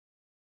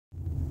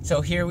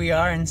So here we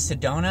are in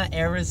Sedona,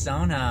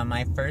 Arizona.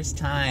 My first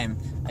time.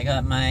 I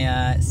got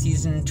my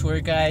seasoned tour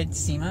guide,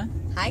 Seema.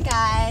 Hi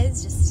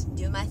guys, just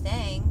doing my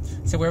thing.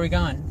 So where are we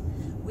going?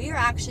 We are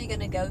actually going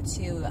to go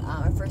to,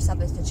 our first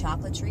stop is the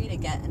Chocolate Tree to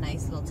get a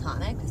nice little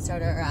tonic to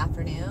start our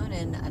afternoon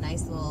and a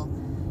nice little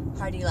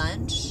hearty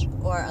lunch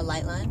or a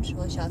light lunch.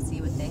 We shall see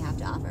what they have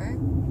to offer.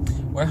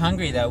 We're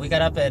hungry though. We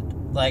got up at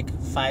like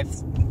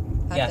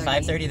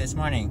 5:30 this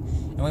morning,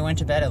 and we went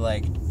to bed at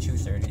like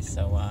 2:30.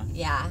 So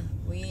yeah,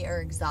 we are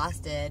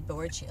exhausted, but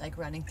we're like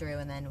running through,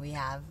 and then we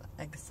have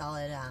a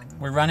solid.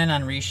 We're running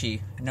on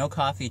Rishi. No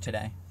coffee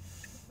today.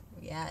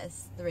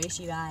 Yes, the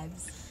Rishi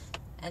vibes.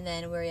 And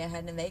then we're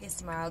heading to Vegas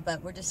tomorrow,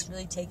 but we're just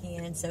really taking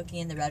in and soaking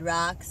in the Red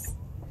Rocks.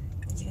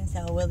 As you can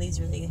tell, Willie's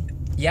really...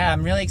 Yeah,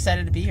 I'm really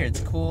excited to be here.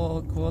 It's a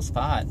cool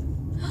spot.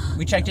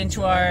 We checked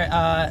into our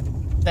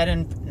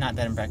not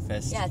bed and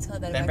breakfast. Yeah, it's called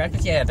bed and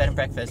breakfast. Yeah, bed and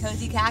breakfast.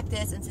 Cozy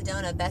Cactus in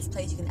Sedona, best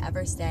place you can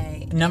ever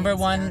stay. Number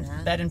one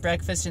bed and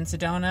breakfast in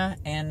Sedona,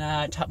 and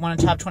one of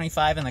the top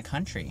 25 in the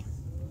country.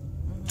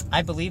 Mm-hmm.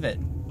 I believe it.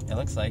 It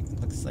looks like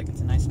it's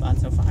a nice spot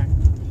so far.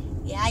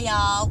 Yeah,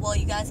 y'all. Well,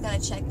 you guys gotta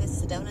check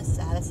this Sedona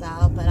status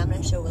out, but I'm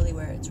gonna show Willie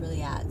where it's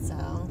really at.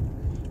 So,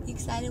 you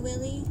excited,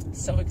 Willie?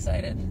 So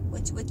excited.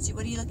 What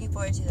are you looking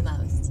forward to the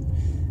most?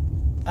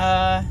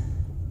 I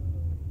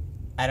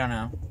don't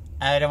know.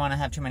 I don't want to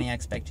have too many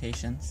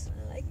expectations.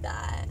 I like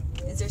that.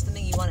 Is there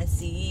something you want to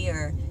see,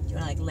 or do you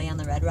want to like lay on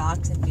the Red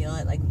Rocks and feel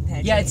it like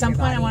penetrate Yeah, at some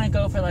point body? I want to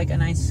go for like a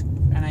nice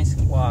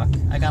walk.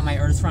 I got my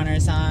Earth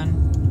Runners on.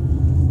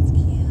 It's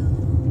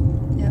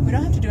cute. Yeah, we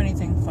don't have to do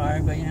anything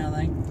far, but you know,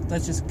 like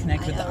let's just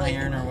connect with the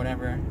iron or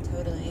whatever.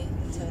 Totally.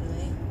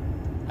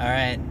 All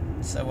right,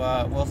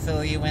 so we'll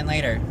fill you in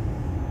later.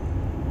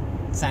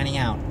 Signing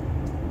out.